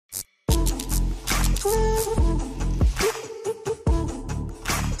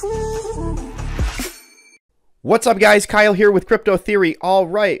What's up, guys? Kyle here with Crypto Theory. All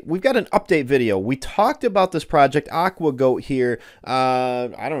right, we've got an update video. We talked about this project aquagoat here,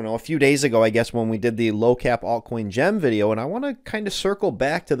 I don't know, a few days ago, I guess, when we did the low cap altcoin gem video, and I want to kind of circle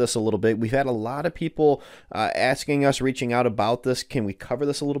back to this a little bit. We've had a lot of people asking us, reaching out about this. Can we cover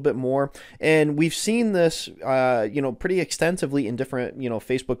this a little bit more? And we've seen this, pretty extensively in different,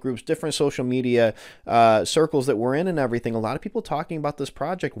 Facebook groups, different social media circles that we're in and everything. A lot of people talking about this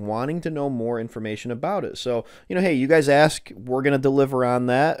project, wanting to know more information about it. So, hey, you guys ask, we're going to deliver on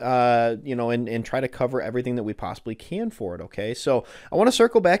that, and try to cover everything that we possibly can for it, okay? So I want to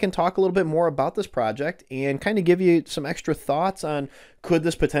circle back and talk a little bit more about this project and kind of give you some extra thoughts on, could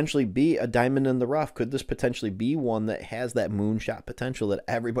this potentially be a diamond in the rough? Could this potentially be one that has that moonshot potential that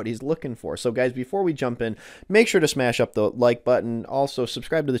everybody's looking for? So guys, before we jump in, make sure to smash up the like button. Also,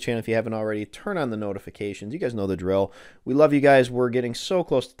 subscribe to the channel if you haven't already. Turn on the notifications. You guys know the drill. We love you guys. We're getting so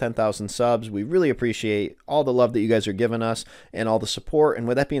close to 10,000 subs. We really appreciate all the love that you guys are giving us and all the support. And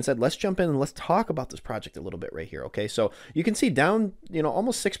with that being said, let's jump in and let's talk about this project a little bit right here, okay? So you can see down,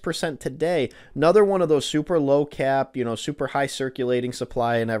 almost 6% today. Another one of those super low cap, super high circulating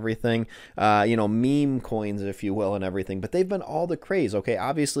supply and everything, meme coins, if you will, and everything, but they've been all the craze. Okay,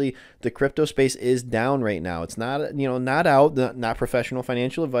 obviously the crypto space is down right now. It's not, not out, not professional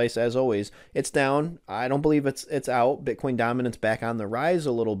financial advice, as always. It's down. I don't believe it's out. Bitcoin dominance back on the rise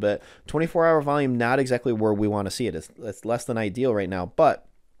a little bit. 24-hour volume, not exactly where we want to see it. It's less than ideal right now, but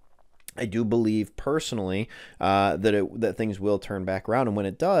I do believe personally that things will turn back around, and when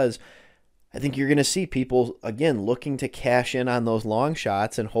it does, I think you're going to see people, again, looking to cash in on those long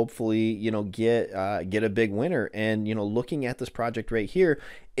shots and hopefully, get a big winner. And, looking at this project right here,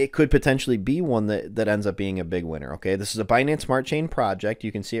 it could potentially be one that ends up being a big winner. Okay, this is a Binance Smart Chain project.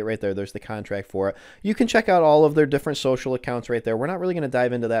 You can see it right there. There's the contract for it. You can check out all of their different social accounts right there. We're not really going to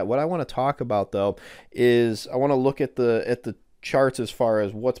dive into that. What I want to talk about, though, is I want to look at the charts as far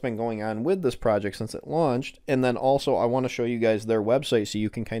as what's been going on with this project since it launched, and then also I want to show you guys their website so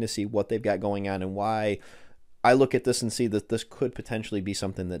you can kind of see what they've got going on and why I look at this and see that this could potentially be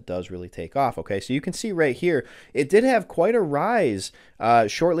something that does really take off. Okay, so you can see right here, it did have quite a rise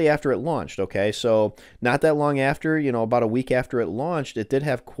shortly after it launched. Okay, so not that long after, about a week after it launched, it did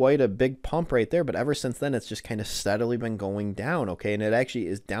have quite a big pump right there, but ever since then, it's just kind of steadily been going down. Okay, and it actually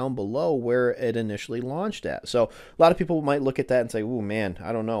is down below where it initially launched at. So a lot of people might look at that and say, "Ooh, man,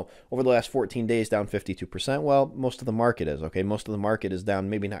 I don't know. Over the last 14 days, down 52%. Well, most of the market is. Okay, most of the market is down,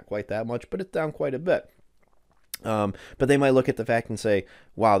 maybe not quite that much, but it's down quite a bit. But they might look at the fact and say,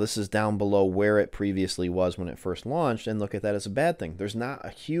 wow, this is down below where it previously was when it first launched, and look at that as a bad thing. There's not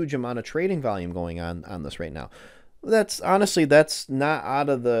a huge amount of trading volume going on this right now. That's not out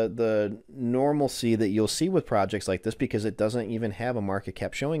of the normalcy that you'll see with projects like this, because it doesn't even have a market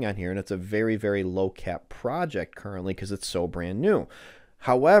cap showing on here, and it's a very, very low cap project currently because it's so brand new.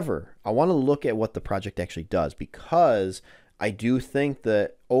 However, I want to look at what the project actually does, because I do think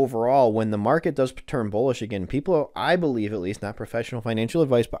that overall, when the market does turn bullish again, people, I believe, at least, not professional financial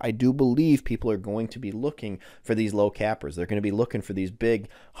advice, but I do believe people are going to be looking for these low cappers. They're going to be looking for these big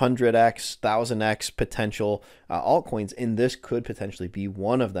 100x, 1000x potential altcoins, and this could potentially be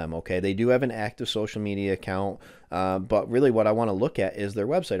one of them. Okay, they do have an active social media account, but really what I want to look at is their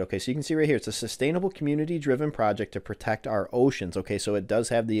website. Okay, so you can see right here, it's a sustainable community-driven project to protect our oceans. Okay, so it does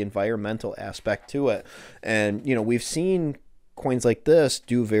have the environmental aspect to it, and we've seen coins like this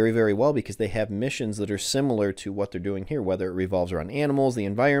do very, very well because they have missions that are similar to what they're doing here, whether it revolves around animals, the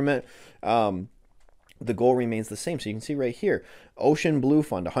environment. The goal remains the same. So you can see right here, Ocean Blue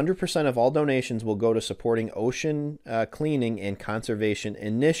Fund, 100% of all donations will go to supporting ocean cleaning and conservation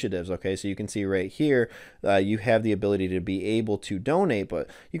initiatives. Okay, so you can see right here, you have the ability to be able to donate, but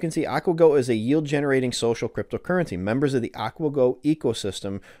you can see aquagoat is a yield-generating social cryptocurrency. Members of the aquagoat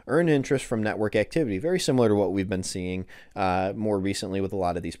ecosystem earn interest from network activity, very similar to what we've been seeing more recently with a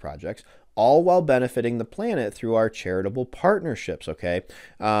lot of these projects, all while benefiting the planet through our charitable partnerships. Okay,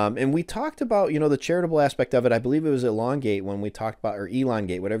 and we talked about the charitable aspect of it. I believe it was elongate when we talked about, or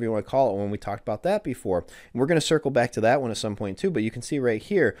elongate, whatever you want to call it, when we talked about that before. And we're going to circle back to that one at some point too, but you can see right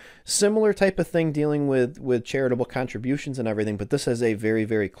here, similar type of thing dealing with charitable contributions and everything, but this has a very,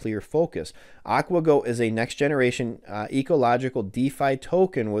 very clear focus. aquagoat is a next generation ecological DeFi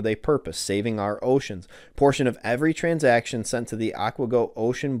token with a purpose: saving our oceans. Portion of every transaction sent to the aquagoat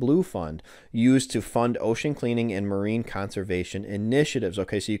Ocean Blue Fund used to fund ocean cleaning and marine conservation initiatives.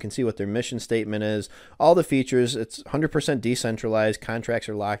 Okay, so you can see what their mission statement is, all the features. It's 100% decentralized. Contracts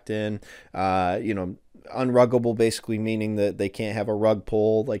are locked in. unruggable, basically meaning that they can't have a rug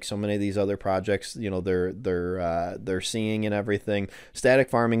pull like so many of these other projects, you know, they're seeing and everything. Static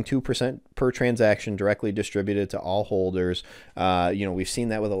farming, 2% per transaction, directly distributed to all holders. You know, we've seen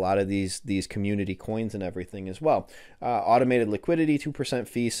that with a lot of these community coins and everything as well. Automated liquidity, 2%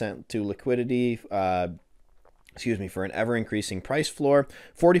 fee sent to liquidity. Excuse me, for an ever-increasing price floor.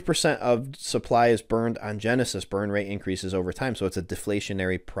 40% of supply is burned on Genesis. Burn rate increases over time, so it's a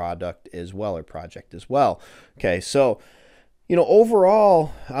deflationary product as well, or project as well. Okay, so, you know,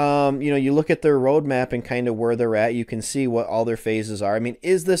 overall, you know, you look at their roadmap and kind of where they're at, you can see what all their phases are. I mean,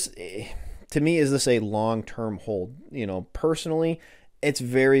 is this, to me, is this a long-term hold? You know, personally, it's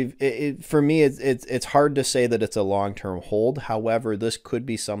very, for me, it's hard to say that it's a long-term hold. However, this could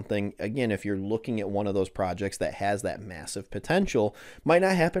be something, again, if you're looking at one of those projects that has that massive potential, might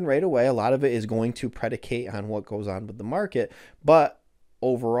not happen right away. A lot of it is going to predicate on what goes on with the market, but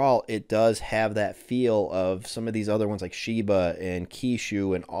overall, it does have that feel of some of these other ones like Shiba and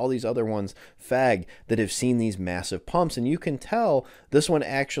Kishu and all these other ones, Fag, that have seen these massive pumps. And you can tell this one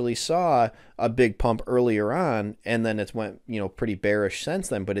actually saw a big pump earlier on, and then it's went, you know, pretty bearish since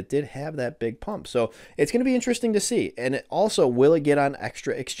then, but it did have that big pump. So it's going to be interesting to see. And it also, will it get on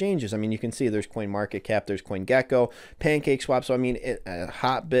extra exchanges? I mean, you can see there's CoinMarketCap, there's CoinGecko, PancakeSwap. So I mean,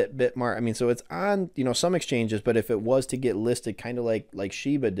 Hotbit, Bitmart. I mean, so it's on, you know, some exchanges, but if it was to get listed kind of like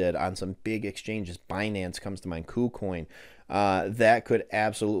Shiba did on some big exchanges, Binance comes to mind, KuCoin, that could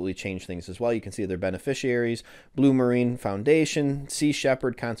absolutely change things as well. You can see their beneficiaries: Blue Marine Foundation, Sea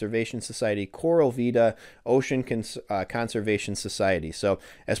Shepherd Conservation Society, Coral Vita, Ocean Conservation Society. So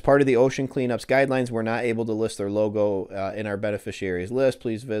as part of the ocean cleanups guidelines, we're not able to list their logo in our beneficiaries list.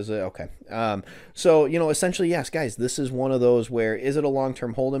 Please visit. Okay. So, you know, essentially, yes, guys, this is one of those where, is it a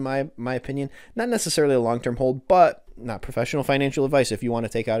long-term hold in my opinion? Not necessarily a long-term hold, but not professional financial advice. If you want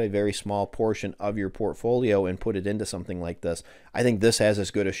to take out a very small portion of your portfolio and put it into something like this, I think this has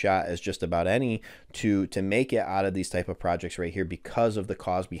as good a shot as just about any to make it out of these type of projects right here, because of the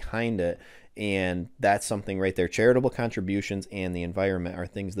cause behind it. And that's something right there. Charitable contributions and the environment are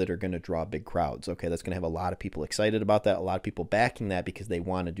things that are going to draw big crowds. Okay, that's going to have a lot of people excited about that, a lot of people backing that because they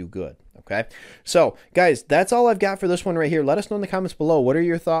want to do good. Okay, so guys, that's all I've got for this one right here. Let us know in the comments below, what are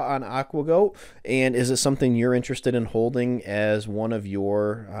your thoughts on aquagoat, and is it something you're interested in holding as one of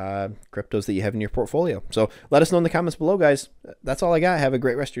your cryptos that you have in your portfolio? So let us know in the comments below, guys. That's all I got. Have a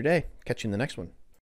great rest of your day. Catch you in the next one.